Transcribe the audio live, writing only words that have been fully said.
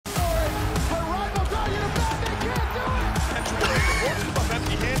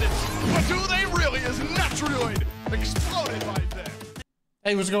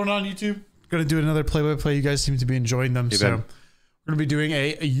Hey, what's going on, YouTube? Gonna do another play-by-play. You guys seem to be enjoying them, so we're gonna be doing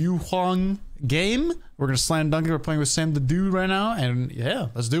a Huang game. We're gonna slam dunk it. We're playing with Sam the Dude right now, and yeah,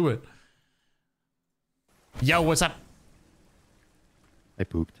 let's do it. Yo, what's up? I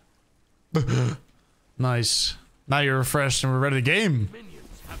pooped. Nice. Now you're refreshed and we're ready to game.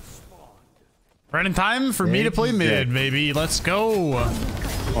 Right in time for me to play mid, baby. Let's go.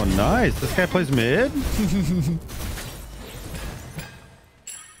 Oh, nice. This guy plays mid.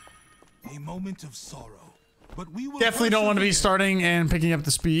 A moment of sorrow, but we will definitely don't want to be starting and picking up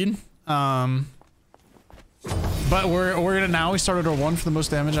the speed. But we're gonna now. We started our 1 for the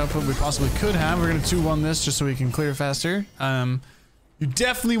most damage output we possibly could have. We're gonna 2-1 this just so we can clear faster. You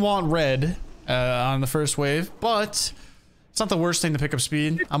definitely want red on the first wave, but it's not the worst thing to pick up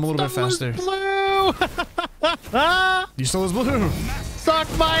speed. I'm a little bit faster. Blue. You still lose blue. Suck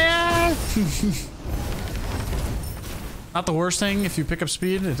my ass. Not the worst thing if you pick up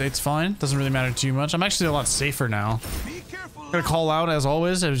speed. It's fine. Doesn't really matter too much. I'm actually a lot safer now. I'm gonna call out as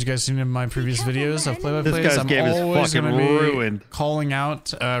always, as you guys seen in my previous videos of play-by-plays. I'm always gonna be ruined. Calling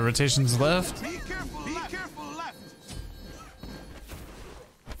out rotations left. Be careful left.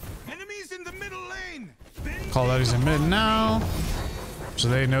 Enemies in the middle lane. Call out he's in mid now, so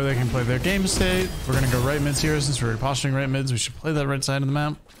they know they can play their game state. We're gonna go right mids here since we're posturing right mids. We should play that right side of the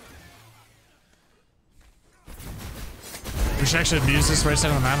map. We should actually abuse this right side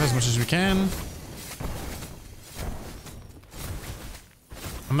of the map as much as we can.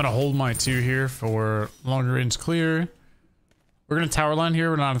 I'm gonna hold my 2 here for longer range clear. We're gonna tower line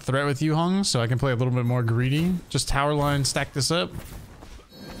here. We're not a threat with you, Huang, so I can play a little bit more greedy. Just tower line, stack this up.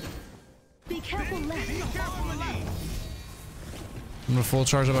 Be careful left. I'm gonna full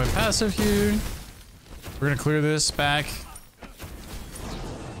charge up my passive here. We're gonna clear this back.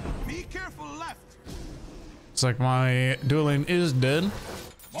 Be careful left. Looks like my dual lane is dead.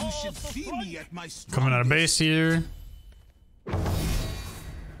 You should see me at my strongest. Coming out of base here.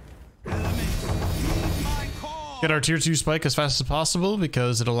 Get our tier 2 spike as fast as possible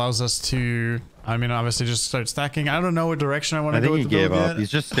because it allows us to, I mean, obviously just start stacking. I don't know what direction I want to go. I think he gave up.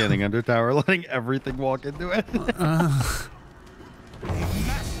 He's just standing under tower, letting everything walk into it.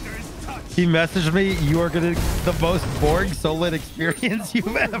 He messaged me, "You are gonna the most boring solo experience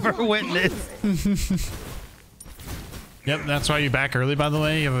you've ever witnessed." Yep, that's why you back early, by the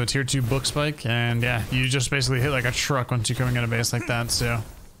way. You have a tier 2 book spike, and yeah, you just basically hit like a truck once you're coming out of base like that, so.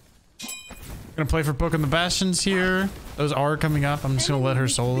 Gonna play for poking the bastions here. Those are coming up. I'm just gonna let her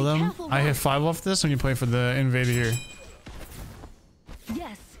solo them. I hit 5 off this when you play for the invader here.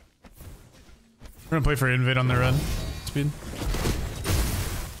 Yes. We're gonna play for invade on the red speed.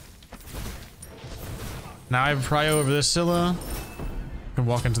 Now I have prio over this Scylla. Can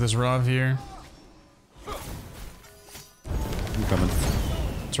walk into this Rav here. I'm coming.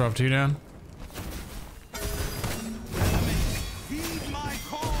 Let's Rav 2 down.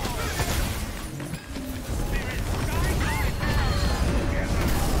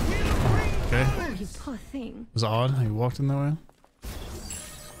 Okay. Oh, you poor thing. It was odd. He walked in that way.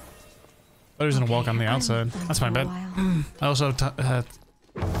 Thought he was gonna walk on the outside. That's my bad. I also had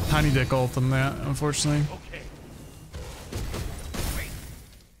tiny dick ult on that, unfortunately.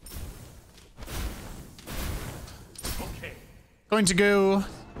 Going to go.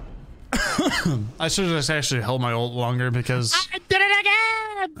 I should have just actually held my ult longer because I did it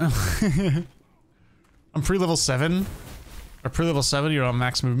again. I'm pre-level 7. Or pre-level 7, you're on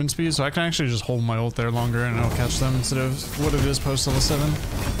max movement speed, so I can actually just hold my ult there longer and it'll catch them instead of what it is post-level 7.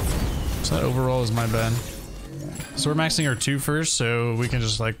 So that overall is my bad. So we're maxing our 2 first, so we can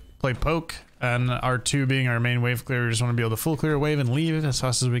just like play poke, and our 2 being our main wave clear. We just want to be able to full clear a wave and leave as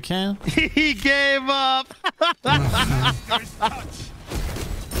fast as we can. He gave up.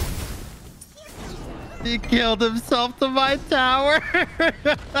 He killed himself to my tower.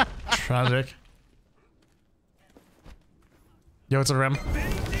 Tragic. Yo, it's a rim.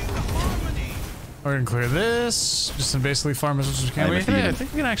 We're gonna clear this. Just to basically farm as much as we can. I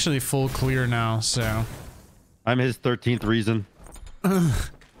think we can actually full clear now, so. I'm his 13th reason.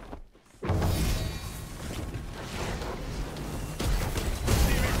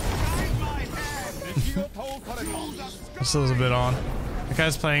 Still is a bit on. The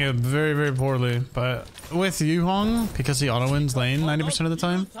guy's playing it very, very poorly, but with you, Huang, because he auto wins lane 90% of the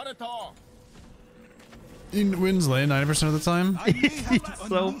time. He wins lane 90% of the time. He's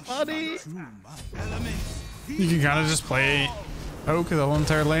so funny. You can kind of just play poke the whole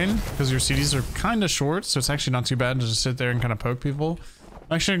entire lane because your CDs are kind of short, so it's actually not too bad to just sit there and kind of poke people.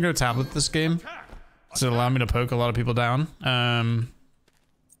 I'm actually gonna go tablet this game to allow me to poke a lot of people down. And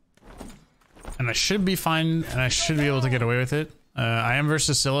I should be fine, and I should be able to get away with it. I am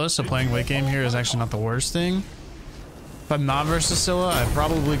versus Scylla, so playing late game here is actually not the worst thing. If I'm not versus Scylla, I'd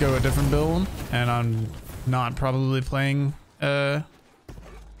probably go a different build, and I'm not probably playing, or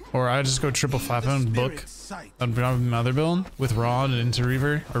I just go triple flap and book on my other build with Rod into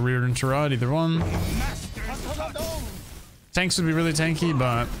Reaver, or Reaver into Rod, either one. Tanks would be really tanky,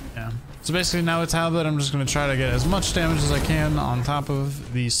 but yeah. So basically now with Tablet, I'm just going to try to get as much damage as I can on top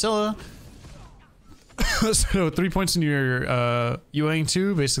of the Scylla. So 3 points in your Huang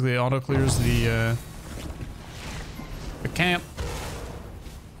 2 basically auto clears the camp.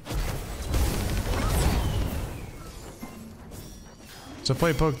 So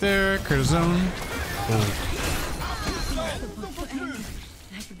play poke there, clear the zone.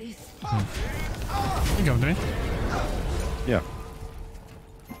 You coming to me? Yeah.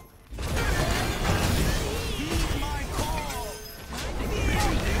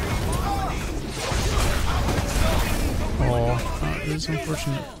 Oh, that is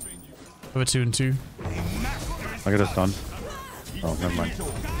unfortunate. I have a 2 and 2. I got a stun. Oh, never mind.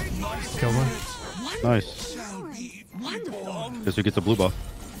 Kill one. Nice. Wonderful. Guess who gets a blue buff?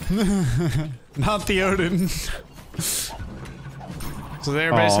 Not the Odin. So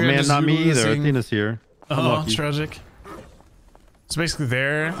they're Oh basically man, just not me either. utilizing- Athena's here. Oh, Unlucky. tragic. So basically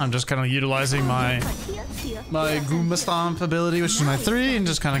there, I'm just kind of utilizing my Goomba Stomp ability, which is my 3, and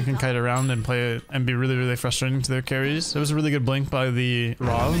just kind of can kite around and play it and be really, really frustrating to their carries. It was a really good blink by the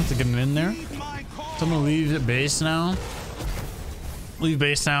Rob to get it in there. So I'm gonna leave base now. Leave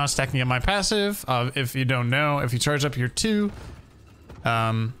base now, stacking up my passive. If you don't know, if you charge up your 2,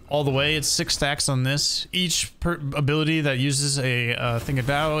 all the way, it's 6 stacks on this. Each ability that uses a thing of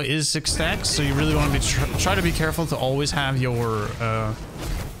Dao is 6 stacks, so you really want to be try to be careful to always have your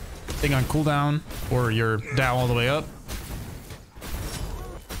thing on cooldown or your Dao all the way up.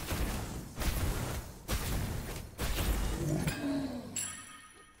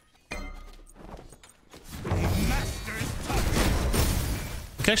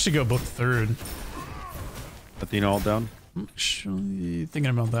 I could actually go book 3rd. Athena all down. I'm actually thinking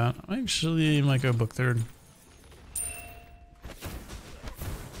about that. I actually might go book 3rd.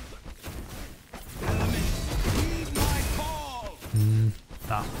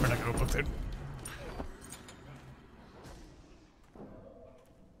 Nah, we're not gonna go book 3rd.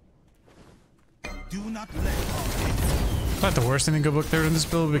 Do not let It's not the worst thing to go book 3rd in this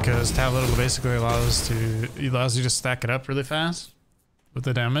build because Tablet will basically allows you to stack it up really fast with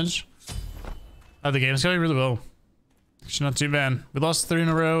the damage. The game's going really well. Actually, not too bad. We lost 3 in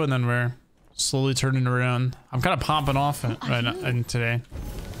a row, and then we're slowly turning around. I'm kind of popping off it right now and today.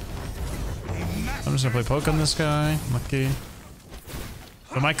 I'm just gonna play poke on this guy. Lucky.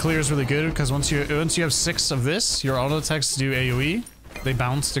 But my clear is really good because once you have 6 of this, your auto attacks do AoE. They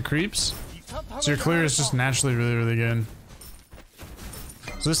bounce to creeps, so your clear is just naturally really, really good.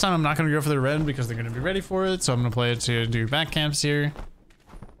 So this time I'm not gonna go for the red because they're gonna be ready for it. So I'm gonna play it to do back camps here.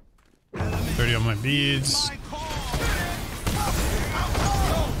 30 on my beads.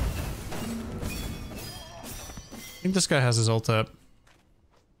 I think this guy has his ult up.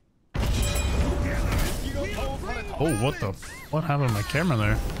 Oh, what happened to my camera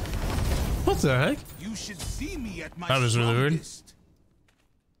there? What the heck? You should see me at my That was really weird. strongest.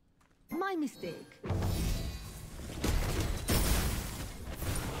 My mistake.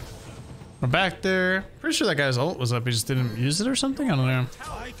 We're back there. Pretty sure that guy's ult was up. He just didn't use it or something. I don't know.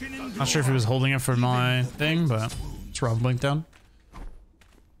 I can endure. Not sure if he was holding it for my thing, but it's Rob Blink down.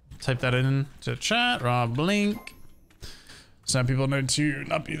 Type that in to chat. Rob Blink. Some people know to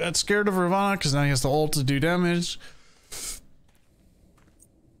not be that scared of Ravana because now he has the ult to do damage.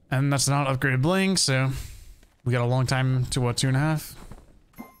 And that's not upgraded Blink, so we got a long time to what, 2.5?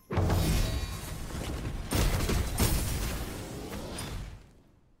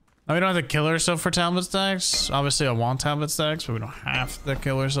 Now we don't have to kill ourselves for tablet stacks. Obviously I want tablet stacks, but we don't have to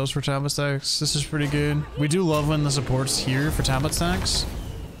kill ourselves for tablet stacks. This is pretty good. We do love when the support's here for tablet stacks.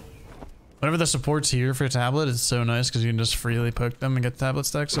 Whenever the support's here for tablet, it's so nice because you can just freely poke them and get tablet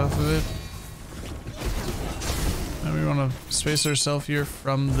stacks off of it. And we want to space ourselves here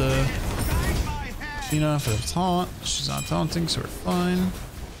from the Athena for the taunt. She's not taunting, so we're fine.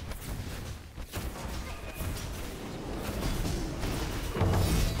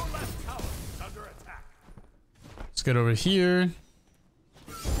 Let's get over here.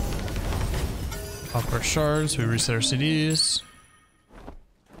 Pop our shards, we reset our CDs.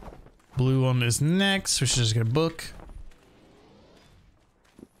 Blue one is next. We should just get a book.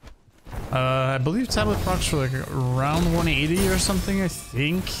 I believe tablet procs for like around 180 or something, I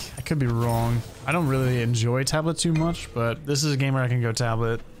think. I could be wrong. I don't really enjoy tablet too much, but this is a game where I can go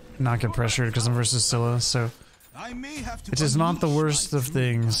tablet, not get pressured because I'm versus Scylla, so I may have to It is not the unleash worst my of true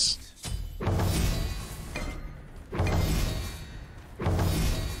things.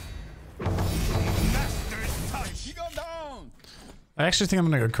 master's touch. He gone down. I actually think I'm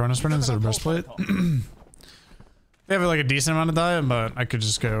gonna go Chrono Sprint instead of Breastplate. They have like a decent amount of diet, but I could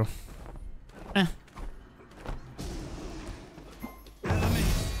just go.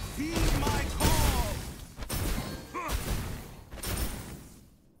 Elements, feed my call.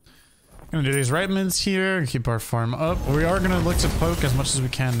 Gonna do these right mids here and keep our farm up. We are gonna look to poke as much as we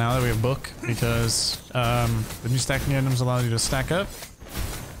can now that we have book, because the new stacking items allow you to stack up.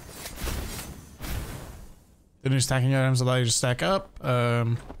 The new stacking items allow you to stack up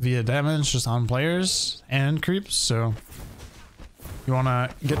via damage just on players and creeps, so you want to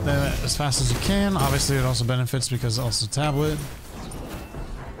get that as fast as you can. Obviously it also benefits because it's also tablet.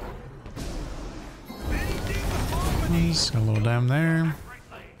 Got a little dam there.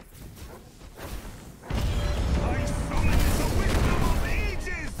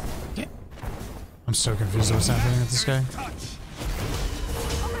 Yeah. I'm so confused what's happening with this guy.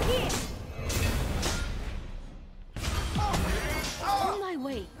 On my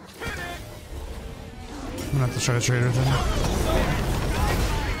way. I'm gonna have to try to trade with him.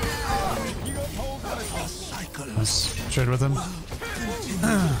 Let's trade with him.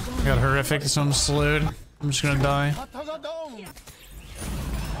 I got horrific, so I'm slowed. I'm just gonna die.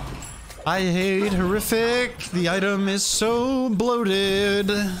 I hate horrific. The item is so bloated.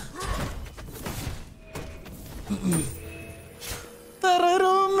 That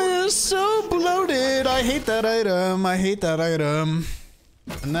item is so bloated. I hate that item. I hate that item.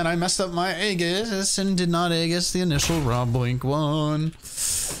 And then I messed up my Aegis and did not Aegis the initial Rob Blink one.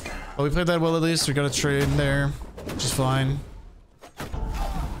 But we played that well at least. We got a trade there, which is fine.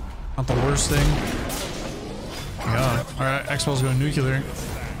 Not the worst thing. Yeah. Alright, X-Ball's going nuclear.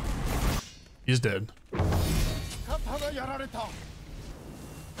 He's dead. I'm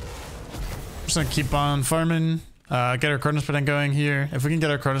just gonna keep on farming. Get our Chrono Spin going here. If we can get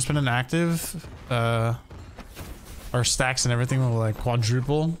our Chrono Spin active, our stacks and everything will like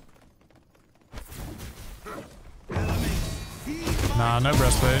quadruple. Nah, no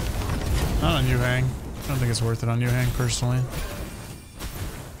breastplate. Not on Huang. I don't think it's worth it on Huang personally.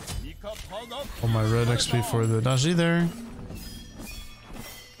 Hold my red XP for the Daji there.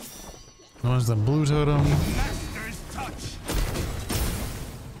 That one's the blue totem.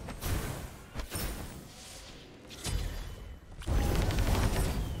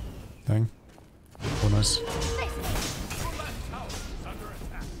 Thing. Oh, nice.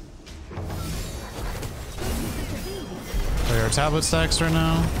 Play our tablet stacks right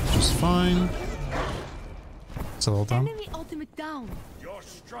now, which is fine. It's a little dumb. Enemy ultimate down. Your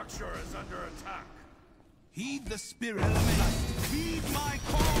structure is under attack. Heed the spirit. Feed my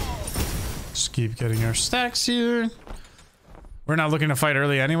call. Just keep getting our stacks here. We're not looking to fight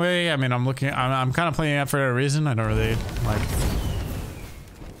early anyway. I mean, I'm kind of playing it for a reason. I don't really like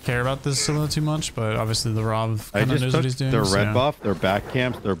care about this a little too much, but obviously the Rob kind of knows what he's doing. Their red so. buff, their back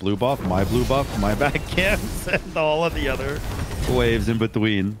camps, their blue buff, my blue buff, my back camps, and all of the other waves in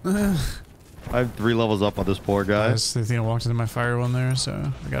between. I have 3 levels up on this poor guy. I just think I walked into my fire one there,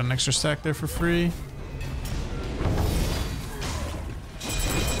 so I got an extra stack there for free.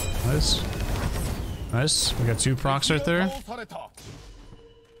 Nice. Nice. We got 2 procs right there.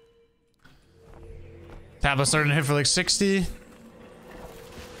 Tablet starting to hit for like 60.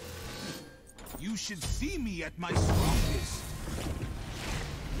 You should see me at my strongest.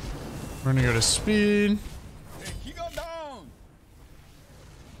 We're gonna go to speed. He got down.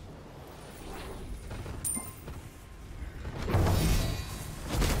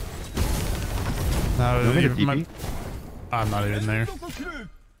 No, You want me to my- TP? I'm not even there.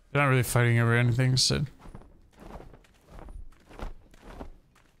 They're not really fighting over anything, so.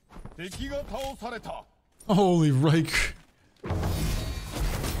 Holy Reich.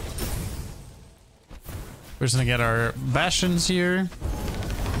 We're just gonna get our bastions here.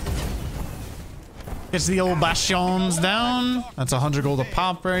 Gets the old bastions down. That's 100 gold a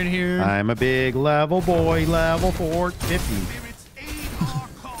pop right here. I'm a big level boy, level 450. Spirits aid our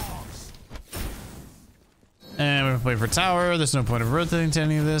cause. And we're gonna play for tower. There's no point of rotating to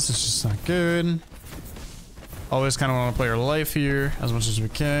any of this. It's just not good. Always kind of want to play our life here as much as we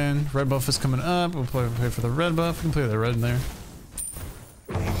can. Red buff is coming up. We'll play for the red buff. We can play the red in there.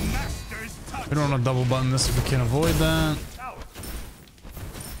 Master's touch. We don't want to double button this if we can avoid that. Out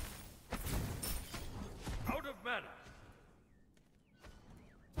of mana.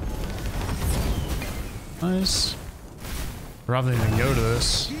 Nice. We're probably gonna go to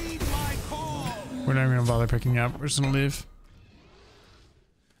this. Heed my call. We're not even gonna bother picking up. We're just gonna leave.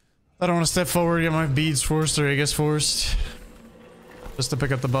 I don't want to step forward, get my beads forced or Aegis forced. Just to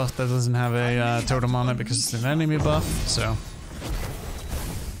pick up the buff that doesn't have a totem on it because it's an enemy buff, so.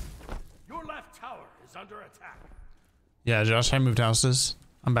 Your left tower is under attack. Yeah, Josh, I moved houses.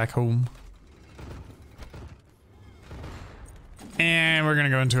 I'm back home. And we're gonna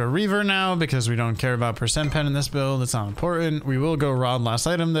go into a Reaver now because we don't care about percent pen in this build. It's not important. We will go Rod last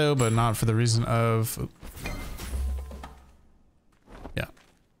item though, but not for the reason of... Yeah.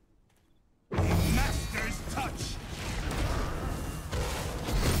 Master's touch.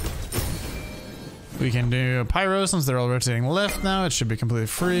 We can do a Pyro since they're all rotating left now. It should be completely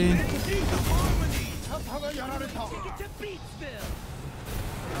free.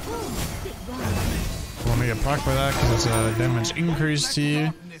 Let me get proc by that because it's a damage increase to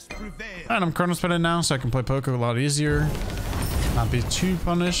you. And I'm chrono spinning now so I can play Poke a lot easier. Not be too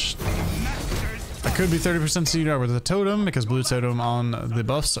punished. I could be 30% CDR with the totem because blue totem on the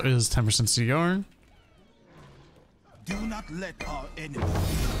buffs is 10% CDR. Do not let our enemy.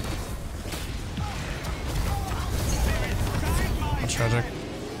 Tragic.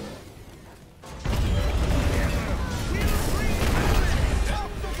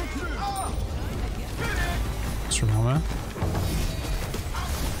 It's from Homa.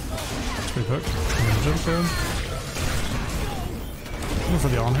 It's pretty quick. Jump code. Looking for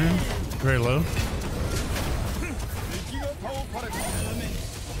the on hand. Very low.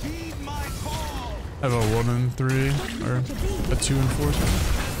 I have a 1 and 3, or a 2 and 4.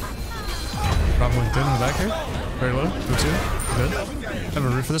 Rob linked in the back here. Very low. Go 2. Good. Have a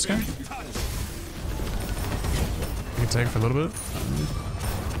root for this guy. You can take for a little bit.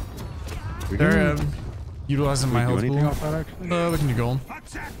 They're utilizing my health pool. We can do gold. I'm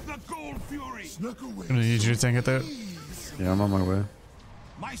gonna need you to tank it there. Yeah, I'm on my way.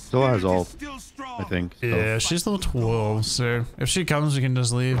 Still has ult, I think. So. Yeah, she's level 12, so if she comes, we can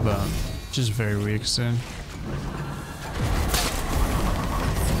just leave, but she's very weak soon.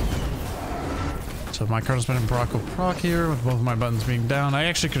 So my card spinning proc will proc here with both of my buttons being down. I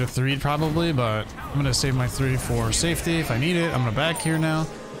actually could have 3'd probably, but I'm gonna save my 3 for safety if I need it. I'm gonna back here now.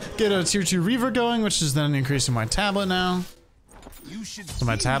 Get a tier 2 Reaver going, which is then increasing my tablet now. So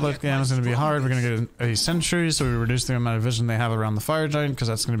my tablet game is going to be hard. We're going to get a sentry, so we reduce the amount of vision they have around the fire giant because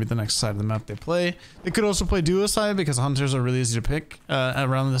that's going to be the next side of the map they play. They could also play duocide because hunters are really easy to pick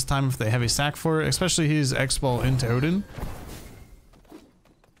around this time if they heavy stack for it, especially he's X-Ball into Odin.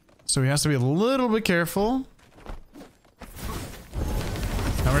 So he has to be a little bit careful.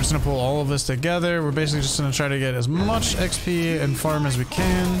 Now we're just going to pull all of this together. We're basically just going to try to get as much XP and farm as we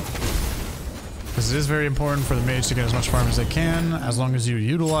can. Because it is very important for the mage to get as much farm as they can, as long as you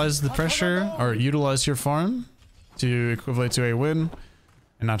utilize the pressure, or utilize your farm to equivalent to a win,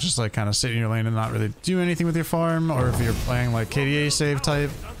 and not just like kind of sit in your lane and not really do anything with your farm, or if you're playing like KDA save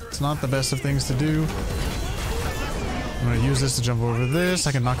type, it's not the best of things to do. I'm going to use this to jump over this.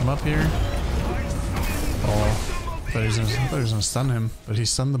 I can knock him up here. Oh, I thought he was going to stun him, but he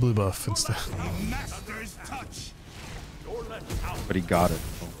stunned the blue buff instead. But he got it.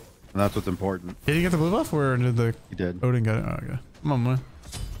 And that's what's important. Did he get the blue buff or did the... He did. Odin got it? Oh, okay. I'm on my...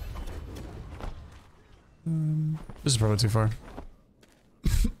 this is probably too far.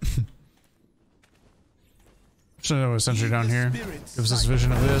 Should have a sentry down here. Gives us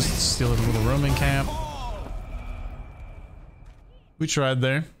vision of this. Steal a little roaming camp. We tried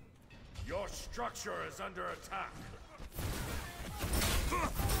there. Your structure is under attack.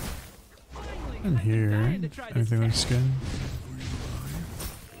 I'm here. Anything looks good.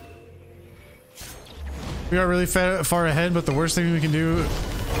 We are really far ahead, but the worst thing we can do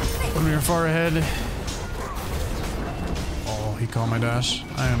when we are far ahead... Oh, he called my dash.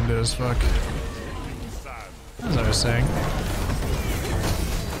 I am dead as fuck. As I was saying.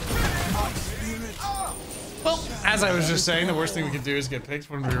 Well, as I was just saying, the worst thing we could do is get picked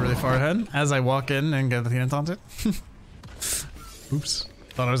when we're really far ahead. As I walk in and get the Athena taunted. Oops.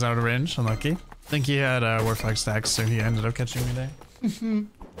 Thought I was out of range. Unlucky. I think he had war flag stacks, so he ended up catching me there.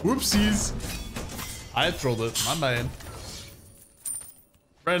 Whoopsies. I trolled it. My bad.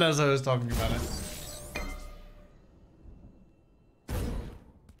 Right as I was talking about it.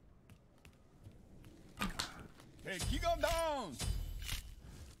 Hey, keep them down.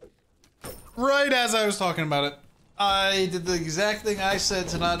 Right as I was talking about it. I did the exact thing I said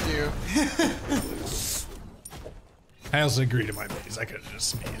to not do. I also agreed to my base. I could have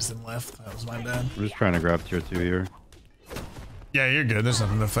just sneezed and left. That was my bad. I'm just trying to grab tier 2 here. Yeah, you're good. There's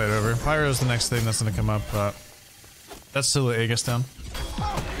nothing to fight over. Pyro's the next thing that's gonna come up. That's Scylla Aegis down.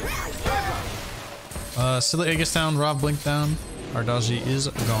 Scylla Aegis down, Rob Blink down. Ardaji is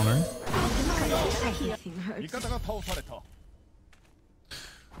a goner.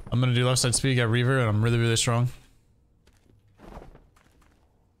 I'm gonna do left side speed, got Reaver, and I'm really, really strong.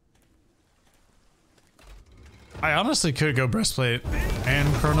 I honestly could go breastplate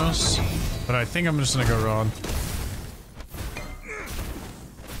and Chronos, but I think I'm just gonna go Rod.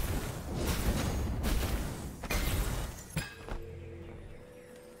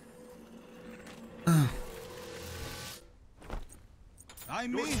 I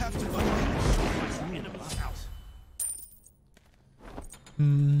may have to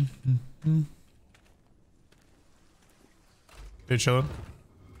They chilling.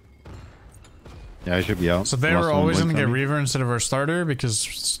 Yeah, I should be out. So they were always gonna get Reaver instead of our starter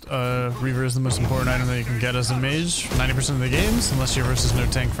because Reaver is the most important item that you can get as a mage 90% of the games, unless you're versus no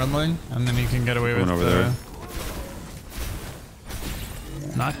tank friendly, and then you can get away with over there.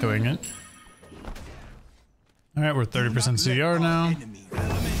 Not going it. All right, we're 30% CR now.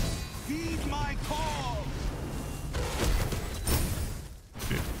 feed my call.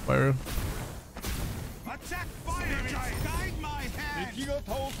 Fire. Attack fire giant. Guide my hand.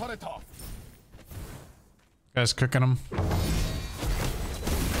 Guys cooking them.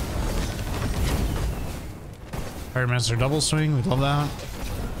 Fire Master double swing, we love that.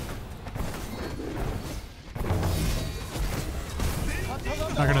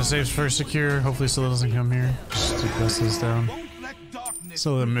 Not gonna save first secure. Hopefully Scylla doesn't come here. Just to press this down. Won't let darkness.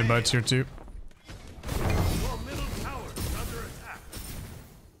 Scylla mid by tier 2. Your middle tower is under attack.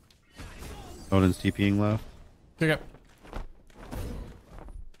 Odin's TPing left. Pick up.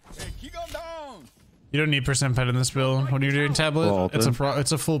 You don't need percent pen in this build. When you're doing tablet, Well,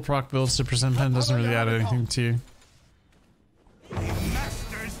 it's a full proc build, so percent pen doesn't really add anything to you.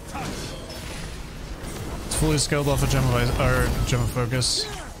 Master's touch. It's fully scaled off of Gem of Focus.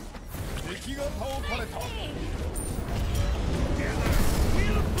 We'll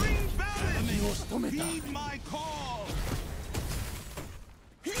bring balance. Feed my call.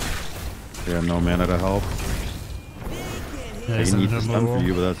 Yeah, no mana to help. Yeah, I he's need in to the stun for middle.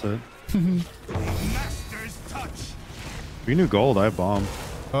 you, but that's it. Master's touch. If you knew gold, I have bomb.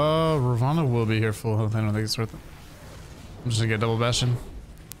 Ravana will be here full health. I don't think it's worth it. I'm just gonna get double bastion.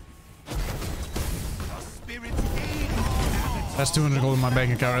 Spirit aid. That's 200 gold in my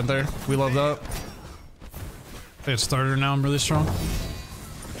bank account right there. We love that. I get starter now. I'm really strong.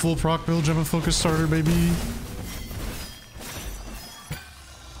 Full proc build, Gem of Focus starter, baby.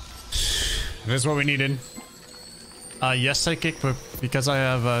 That's what we needed. Yes, psychic, but because I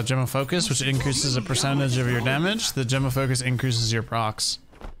have Gem of Focus, which increases a percentage of your damage, the Gem of Focus increases your procs.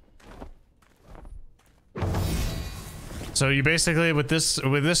 So you basically, with this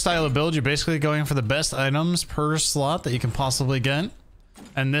style of build, you're basically going for the best items per slot that you can possibly get.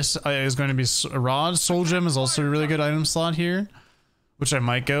 And this is going to be Rod. Soul Gem is also a really good item slot here, which I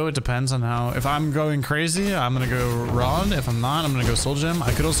might go. It depends on how. If I'm going crazy, I'm going to go Rod. If I'm not, I'm going to go Soul Gem.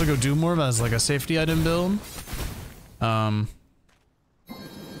 I could also go Do More as like a safety item build. But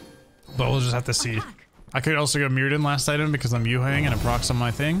we'll just have to see. I could also go Mirrodin last item because I'm Huang and it procs on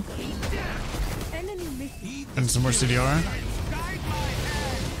my thing. And some more CDR.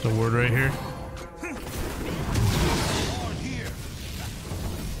 The ward right here.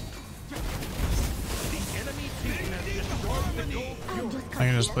 I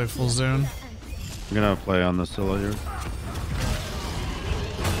can just play full zone. I'm gonna play on the Scylla here.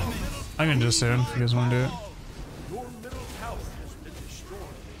 I can just zone if you guys want to do it. Your middle tower has been destroyed.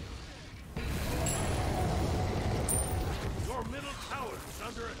 Your middle tower is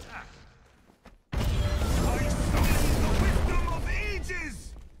under attack. I summon the wisdom of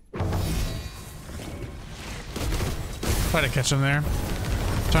ages. Try to catch him there.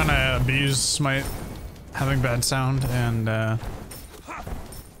 Trying to abuse Smite having bad sound and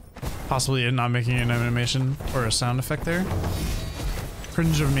possibly it not making an animation or a sound effect there.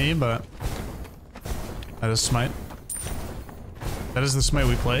 Cringe of me, but that is Smite. That is the Smite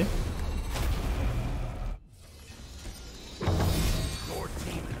we play.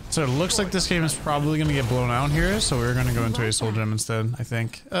 So it looks like this game is probably going to get blown out here, so we're going to go into a Soul Gem instead, I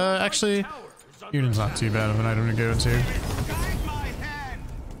think. Actually, Union's not too bad of an item to go into.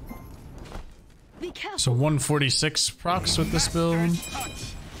 So 146 procs with this build.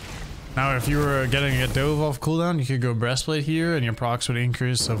 Now if you were getting a Dove off cooldown, you could go Breastplate here and your procs would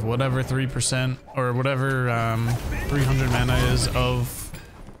increase of whatever 3% or whatever 300 mana is of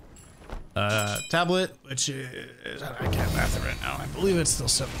Tablet, which is, I can't math it right now. I believe it's still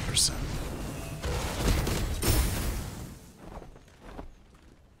 7%.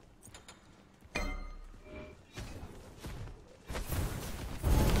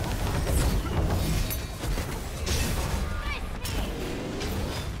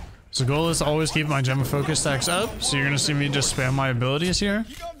 So the goal is to always keep my Gem of Focus stacks up, so you're gonna see me just spam my abilities here.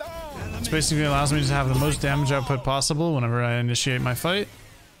 This basically allows me to have the most damage output possible whenever I initiate my fight.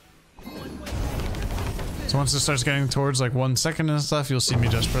 So once it starts getting towards like 1 second and stuff, you'll see me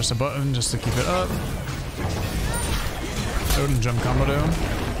just press a button just to keep it up. Odin jump combo down.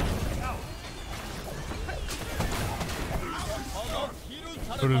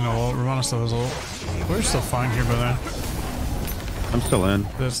 Odin no ult. Ramana still has ult. We're still fine here, brother. I'm still in.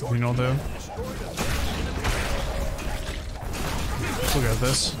 There's the thing all do. Look at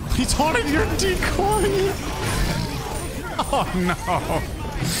this. He taunted your decoy! Oh no!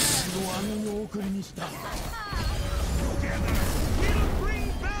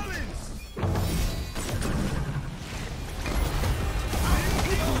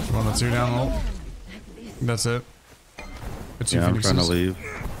 One or two down ult. That's it. It's Yeah, I'm trying to leave.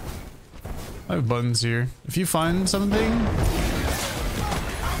 I have buttons here. If you find something...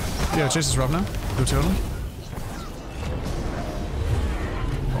 Yeah, chase this Rob now. Go to him.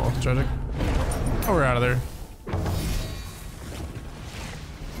 Oh, tragic. Oh, we're out of there. I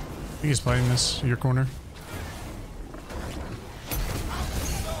think he's playing this, your corner.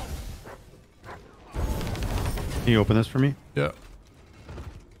 Can you open this for me? Yeah.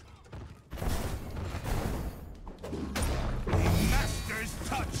 Master's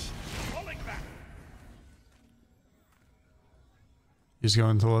touch. Falling back. He's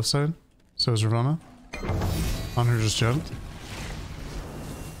going to the left side. So is Ravana. Honor just jumped.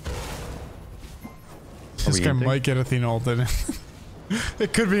 This guy might get Athena ulted in.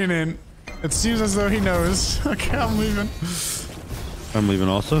 It could be an int. It seems as though he knows. Okay, I'm leaving. I'm leaving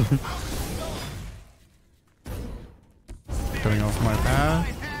also. Cutting off my path.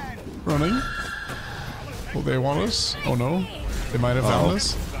 Running. Will they want us? Oh no. They might have found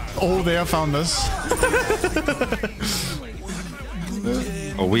us. Oh, they have found us.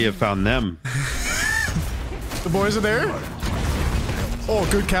 Oh, we have found them. The boys are there. Oh,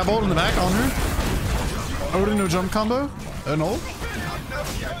 good cab ult in the back on her. Odin no jump combo. An ult.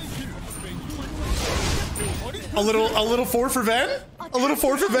 A little 4 for Ven? A little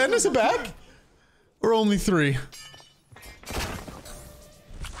 4 for Ven? Is it back? Or only 3?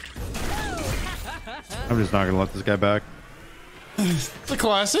 I'm just not gonna let this guy back. It's a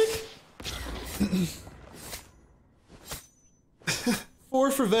classic.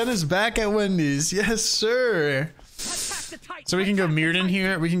 4 for Ven is back at Wendy's. Yes, sir. So we can go Mirrodin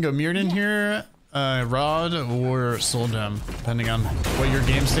here. We can go Mirrodin here. Rod or Soul Gem, depending on what your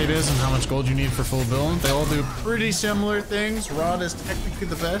game state is and how much gold you need for full build. They all do pretty similar things. Rod is technically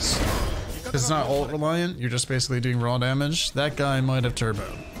the best because it's not ult reliant. You're just basically doing raw damage. That guy might have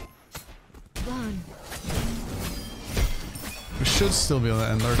turbo. We should still be able to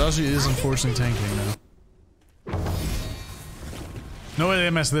end. Lardaji is unfortunately tanking now. No way they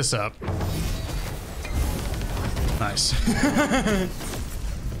mess this up. Nice.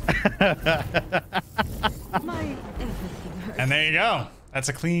 And there you go. That's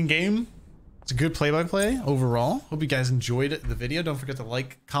a clean game. It's a good play-by-play overall. Hope you guys enjoyed the video. Don't forget to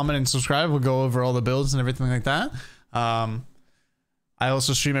like, comment, and subscribe. We'll go over all the builds and everything like that. I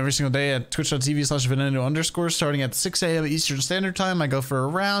also stream every single day at twitch.tv/Venenu_ starting at 6 a.m. Eastern Standard Time. I go for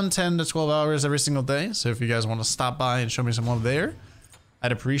around 10 to 12 hours every single day. So if you guys want to stop by and show me some love there,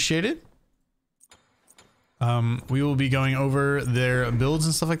 I'd appreciate it. We will be going over their builds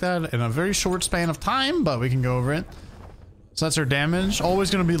and stuff like that in a very short span of time, but we can go over it. So that's our damage.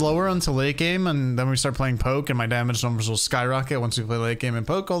 Always going to be lower until late game, and then we start playing poke, and my damage numbers will skyrocket once we play late game and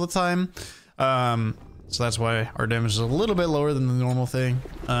poke all the time. So that's why our damage is a little bit lower than the normal thing.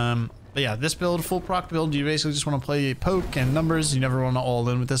 But yeah, this build, full proc build, you basically just want to play poke and numbers. You never want to all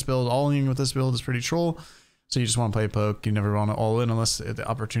in with this build. All in with this build is pretty troll. So you just want to play poke. You never want to all in unless the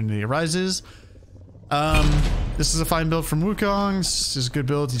opportunity arises. This is a fine build from Wukong. This is a good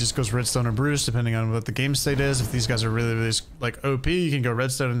build. He just goes Redstone or Bruce, depending on what the game state is. If these guys are really like OP, you can go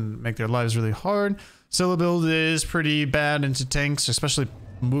Redstone and make their lives really hard. Solo build is pretty bad into tanks, especially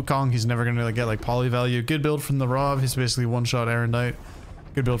Wukong. He's never going to get like poly value. Good build from the Rob. He's basically one-shot Arendite.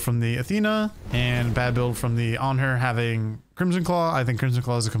 Good build from the Athena, and bad build from the On Her having Crimson Claw. I think Crimson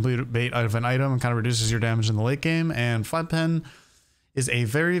Claw is a complete bait out of an item and kind of reduces your damage in the late game. And Flat Pen is a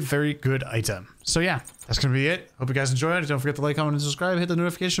very, very good item. So yeah, that's gonna be it. Hope you guys enjoyed it. Don't forget to like, comment, and subscribe. Hit the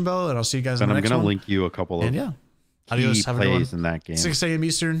notification bell, and I'll see you guys in the next one. I'm gonna link you a couple of Adios. Have a good one. in that game. 6 a.m.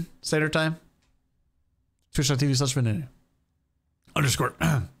 Eastern Standard Time. Twitch.tv/Venenu_.